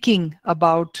thinking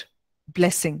about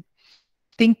blessing,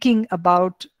 thinking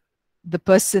about the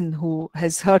person who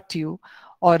has hurt you,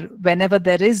 or whenever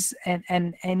there is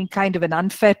any kind of an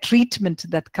unfair treatment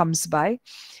that comes by,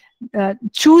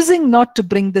 choosing not to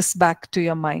bring this back to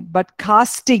your mind, but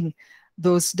casting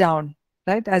those down,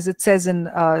 right? As it says in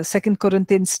 2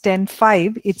 Corinthians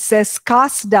 10:5, it says,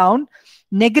 cast down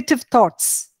negative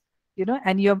thoughts,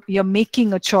 and you're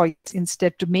making a choice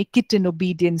instead to make it in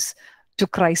obedience to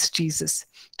Christ Jesus.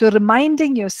 To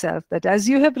reminding yourself that as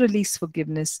you have released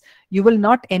forgiveness, you will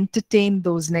not entertain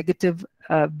those negative,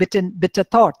 bitter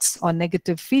thoughts or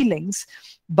negative feelings,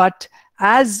 but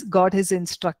as God has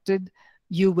instructed,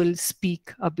 you will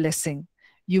speak a blessing.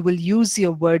 You will use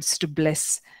your words to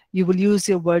bless. You will use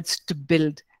your words to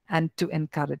build and to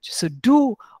encourage. So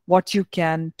do what you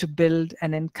can to build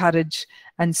and encourage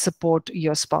and support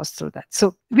your spouse through that.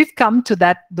 So we've come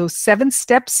to those 7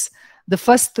 steps. The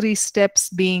first 3 steps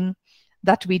being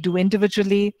that we do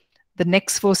individually. The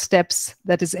next 4 steps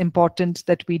that is important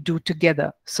that we do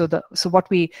together. So what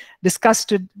we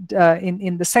discussed in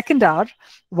the second hour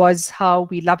was how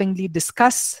we lovingly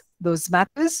discuss those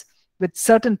matters with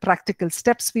certain practical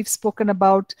steps we've spoken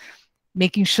about,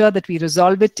 making sure that we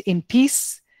resolve it in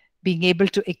peace, being able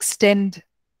to extend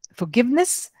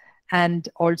forgiveness, and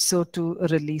also to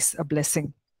release a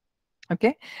blessing.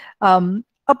 Okay,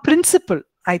 a principle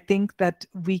I think that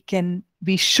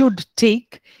we should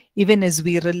take even as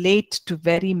we relate to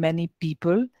very many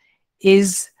people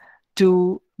is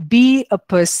to be a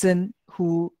person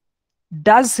who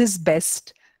does his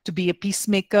best to be a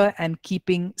peacemaker and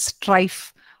keeping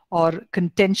strife or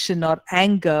contention or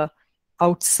anger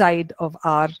outside of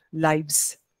our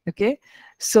lives. Okay,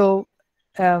 so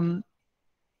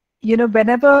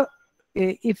whenever,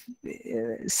 if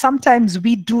sometimes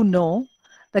we do know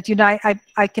that,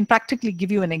 I can practically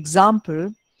give you an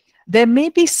example. There may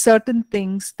be certain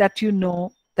things that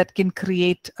that can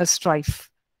create a strife.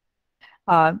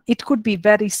 It could be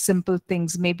very simple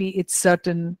things. Maybe it's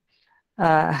certain,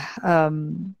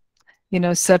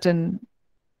 certain,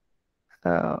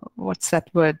 what's that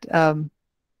word?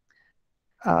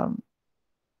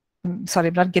 Sorry,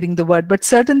 I'm not getting the word, but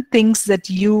certain things that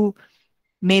you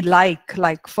may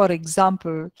like for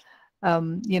example,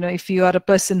 if you are a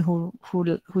person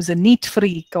who's a neat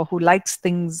freak or who likes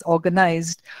things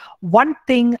organized, one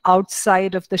thing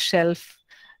outside of the shelf,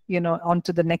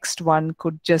 onto the next one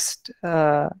could just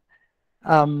could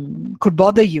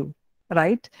bother you,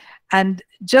 right? And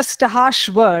just a harsh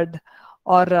word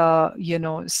or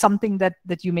something that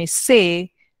you may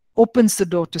say opens the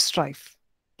door to strife.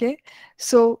 Okay,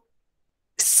 so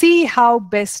see how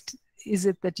best is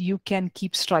it that you can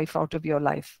keep strife out of your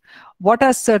life. What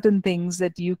are certain things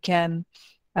that you can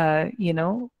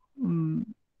not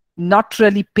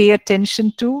really pay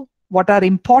attention to? What are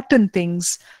important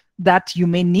things that you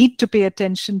may need to pay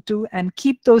attention to, and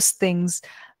keep those things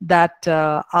that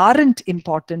aren't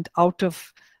important out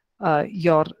of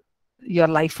your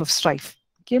life of strife.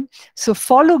 Okay, so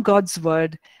follow God's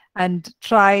word and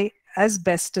try as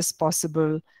best as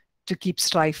possible to keep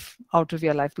strife out of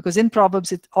your life, because in Proverbs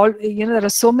there are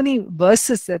so many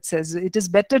verses that says it is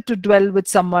better to dwell with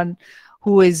someone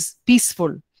who is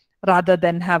peaceful rather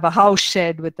than have a house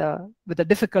shared with a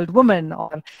difficult woman,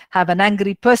 or have an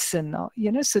angry person, or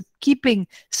so keeping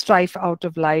strife out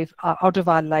of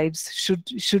our lives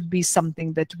should be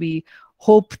something that we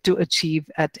hope to achieve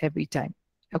at every time.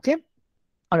 Okay,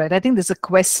 all right, I think there's a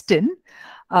question.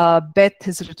 Beth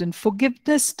has written,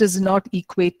 forgiveness does not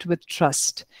equate with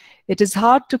trust. It is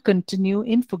hard to continue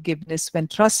in forgiveness when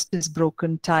trust is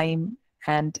broken time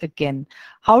and again.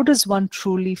 How does one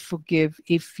truly forgive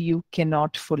if you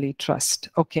cannot fully trust?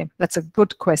 Okay, that's a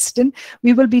good question.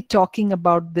 We will be talking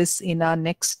about this in our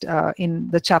next, in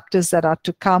the chapters that are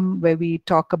to come, where we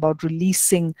talk about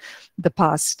releasing the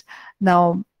past.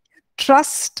 Now,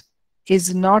 trust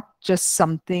is not just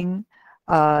something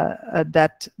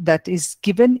that is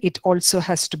given, it also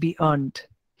has to be earned.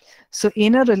 So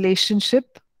in a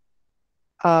relationship,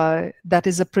 that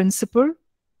is a principle.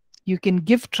 You can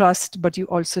give trust, but you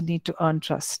also need to earn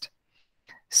trust.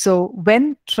 So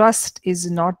when trust is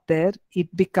not there,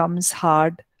 it becomes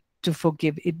hard to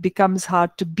forgive. It becomes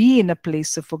hard to be in a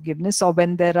place of forgiveness, or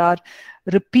when there are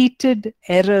repeated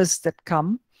errors that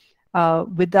come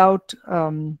without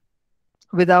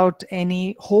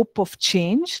any hope of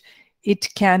change,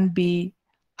 it can be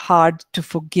hard to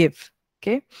forgive.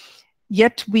 Okay,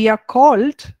 yet we are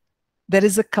called, there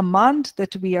is a command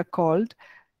that we are called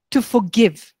to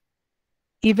forgive,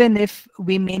 even if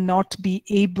we may not be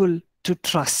able to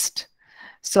trust.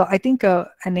 So I think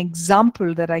an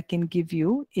example that I can give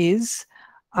you is,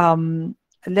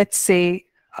 let's say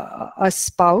a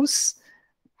spouse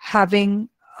having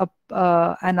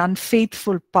an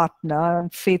unfaithful partner,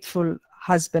 unfaithful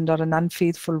husband or an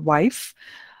unfaithful wife,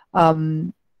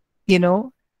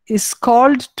 is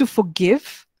called to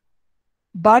forgive,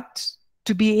 but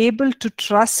to be able to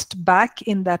trust back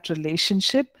in that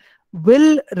relationship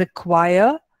will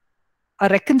require a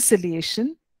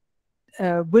reconciliation,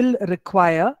 will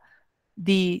require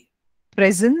the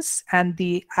presence and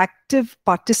the active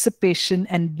participation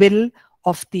and will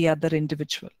of the other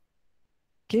individual.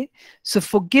 Okay, so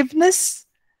forgiveness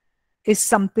is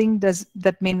something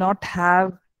that may not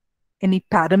have any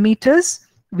parameters.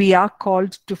 We are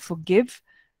called to forgive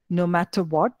no matter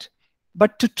what,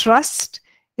 but to trust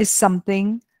is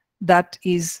something that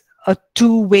is a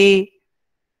two-way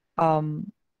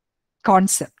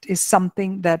concept, is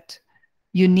something that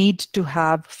you need to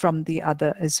have from the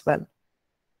other as well.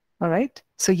 All right,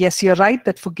 so yes, you're right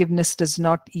that forgiveness does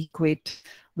not equate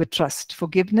with trust.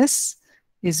 Forgiveness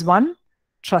is one,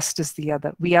 trust is the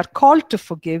other. We are called to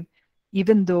forgive,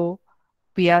 even though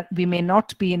we may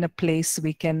not be in a place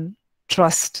we can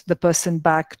trust the person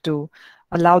back, to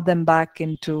allow them back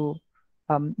into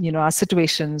our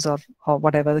situations, or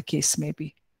whatever the case may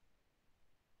be.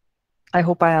 I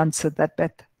hope I answered that,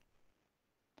 Beth.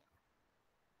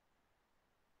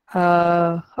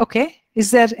 Okay,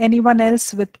 is there anyone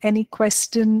else with any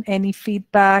question, any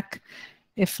feedback?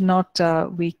 If not,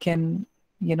 we can,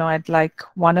 I'd like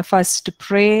one of us to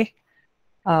pray.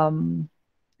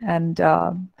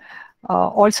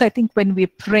 Also, I think when we're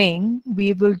praying,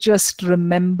 we will just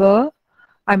remember,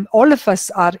 all of us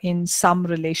are in some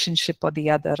relationship or the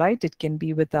other, right? It can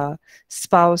be with our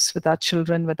spouse, with our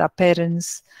children, with our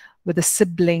parents, with a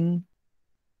sibling.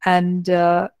 And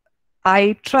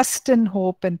I trust and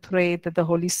hope and pray that the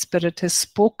Holy Spirit has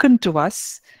spoken to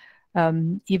us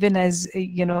Even as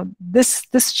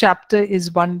this chapter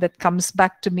is one that comes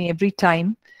back to me every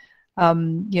time.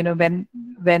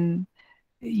 When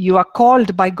you are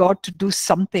called by God to do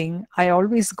something, I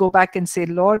always go back and say,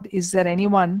 Lord, is there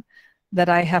anyone that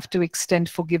I have to extend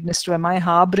forgiveness to? Am I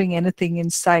harboring anything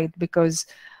inside? Because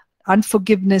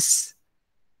unforgiveness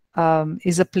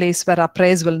is a place where our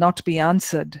prayers will not be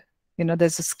answered.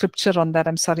 There's a scripture on that.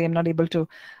 I'm sorry, I'm not able to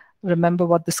remember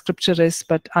what the scripture is,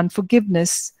 but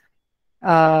unforgiveness,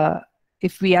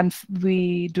 if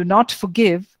we do not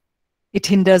forgive, it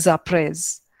hinders our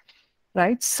prayers,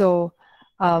 right? So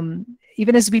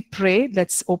even as we pray,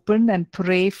 let's open and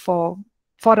pray for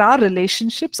our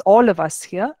relationships, all of us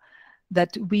here,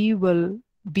 that we will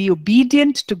be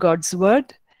obedient to God's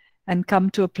word and come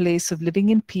to a place of living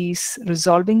in peace,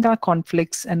 resolving our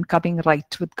conflicts, and coming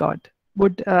right with God.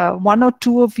 Would one or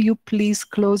two of you please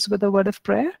close with a word of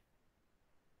prayer?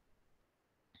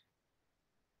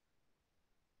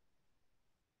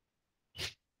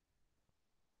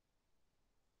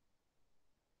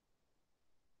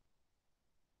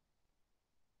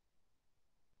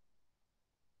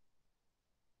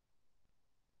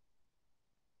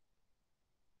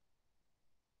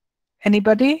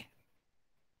 Anybody?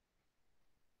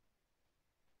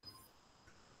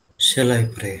 Shall I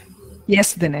pray?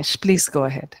 Yes, Dinesh, please go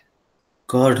ahead.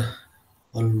 God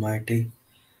Almighty,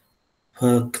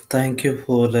 thank you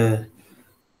for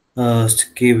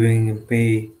giving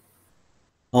me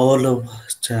all of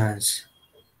us chance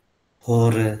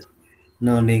for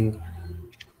learning,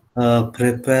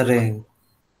 preparing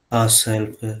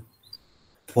ourselves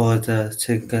for the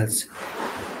sickness,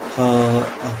 for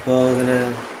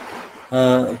the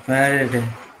married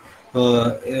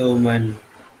woman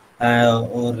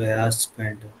or a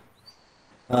husband.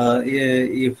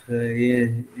 If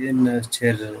in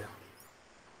children.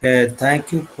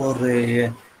 Thank you for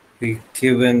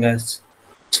giving us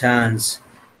chance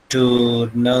to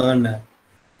learn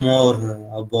more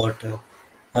about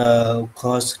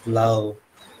God's love,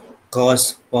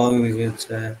 God's forgiveness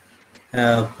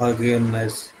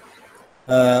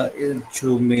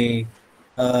to me,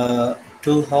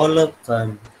 to all of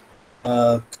them.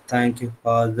 Thank you,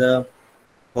 Father,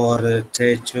 for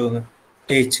teaching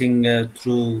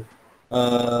through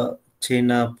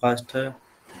China Pastor.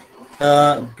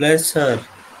 Bless her,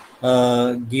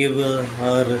 give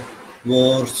her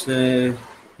words,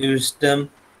 wisdom,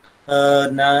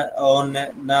 on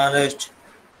knowledge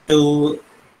to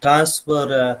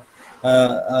transfer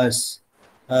us.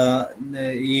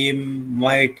 He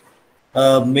might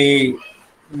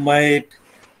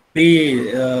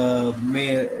be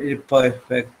may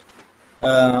perfect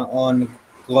on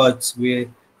God's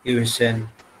vision.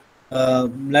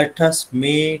 Let us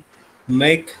make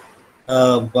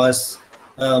us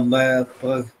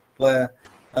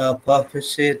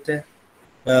propitiate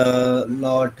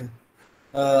Lord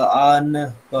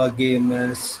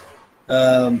unforgiveness.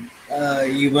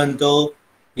 Even though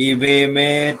he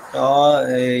may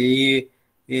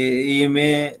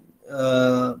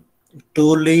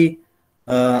truly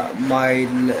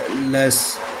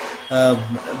mindless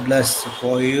bless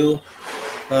for you,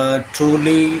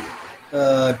 truly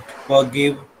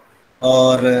forgive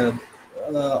or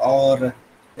or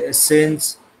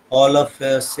sins, all of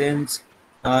your sins,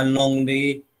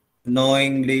 unknowingly,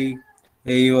 knowingly,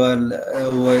 you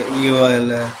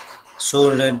will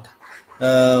student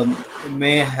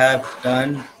may have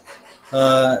done.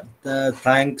 The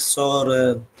thanks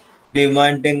for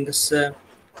demanding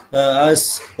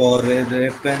us for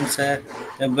repentance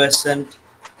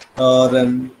or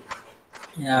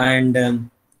and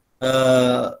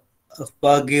uh,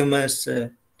 forgiveness.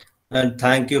 And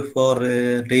thank you for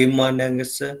reminding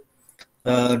us.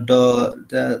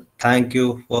 Thank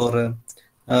you for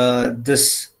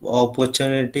this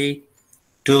opportunity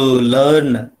to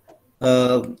learn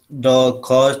the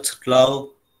God's love,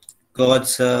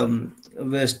 God's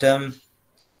wisdom,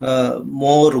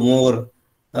 more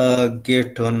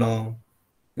get to know.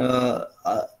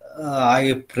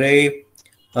 I pray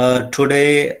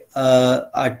today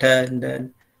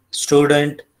attendant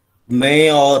student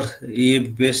may or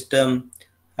wisdom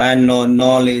and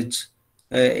knowledge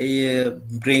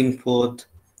bring forth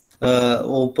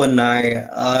open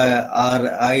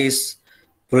our eyes,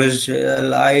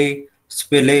 spiritual eye,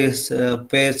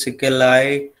 physical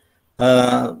eye,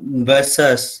 bless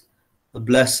us,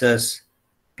 bless us,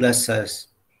 bless us.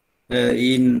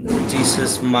 In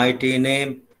Jesus' mighty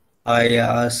name, I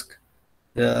ask.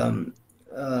 Amen.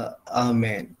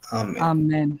 Amen.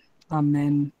 Amen.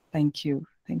 Amen. Thank you.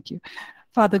 Thank you.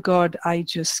 Father God, I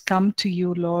just come to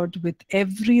you, Lord, with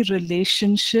every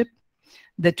relationship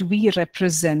that we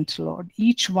represent, Lord.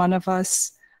 Each one of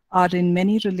us are in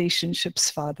many relationships,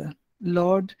 Father.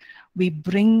 Lord, we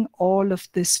bring all of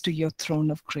this to your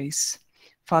throne of grace.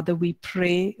 Father, we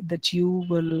pray that you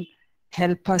will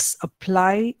help us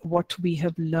apply what we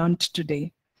have learned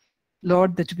today.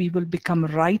 Lord, that we will become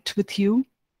right with you.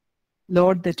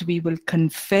 Lord, that we will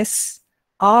confess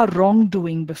our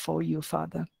wrongdoing before you,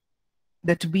 Father.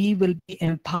 That we will be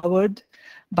empowered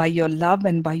by your love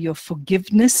and by your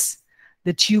forgiveness,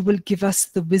 that you will give us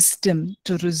the wisdom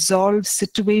to resolve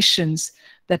situations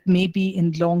that may be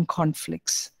in long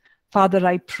conflicts. Father,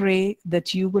 I pray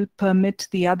that you will permit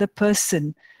the other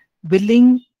person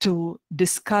willing to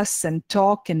discuss and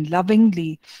talk and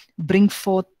lovingly bring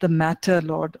forth the matter,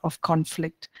 Lord, of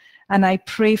conflict. And I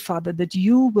pray, Father, that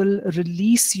you will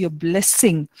release your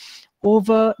blessing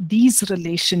over these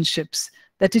relationships,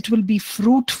 that it will be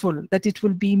fruitful, that it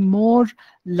will be more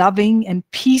loving and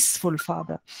peaceful,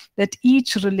 Father, that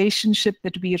each relationship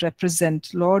that we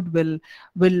represent, Lord,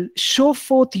 will show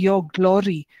forth your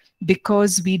glory,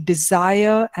 because we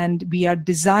desire and we are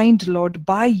designed, Lord,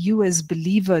 by you as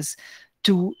believers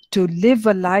to live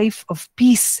a life of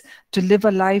peace, to live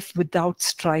a life without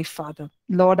strife, Father.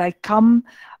 Lord, I come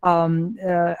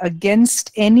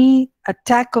against any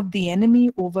attack of the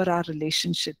enemy over our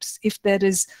relationships. If there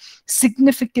is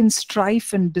significant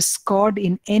strife and discord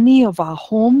in any of our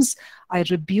homes, I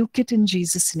rebuke it in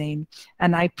Jesus' name.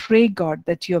 And I pray, God,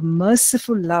 that your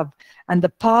merciful love and the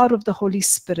power of the Holy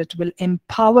Spirit will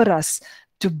empower us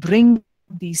to bring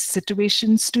these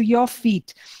situations to your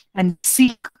feet and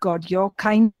seek, God, your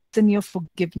kindness and your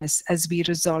forgiveness as we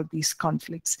resolve these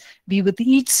conflicts. Be with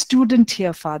each student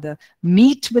here, Father.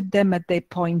 Meet with them at their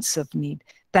points of need.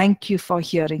 Thank you for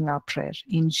hearing our prayer.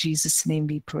 In Jesus' name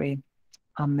we pray.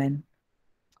 Amen.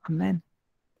 Amen.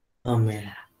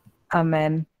 Amen.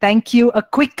 Amen. Thank you. A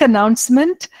quick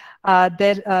announcement.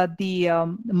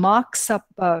 The marks up,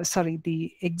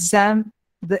 the exam,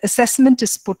 the assessment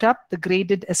is put up. The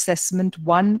graded assessment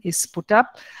 1 is put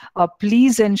up.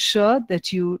 Please ensure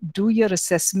that you do your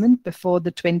assessment before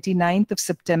the 29th of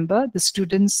September. The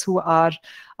students who are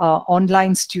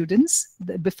online students,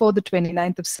 before the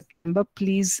 29th of September,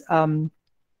 please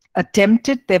attempt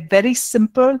it. They're very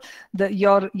simple.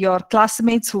 Your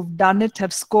classmates who've done it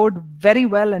have scored very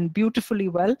well and beautifully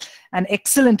well, and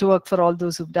excellent work for all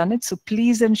those who've done it. So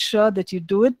please ensure that you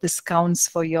do it. This counts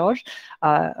for your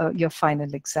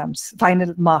final exams,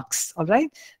 final marks. All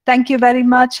right. Thank you very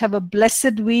much. Have a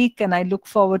blessed week, and I look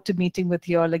forward to meeting with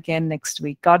you all again next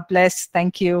week. God bless.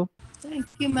 Thank you. Thank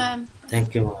you, ma'am.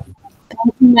 Thank you, ma'am.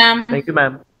 Thank you, ma'am. Thank you,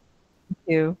 ma'am. Thank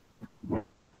you.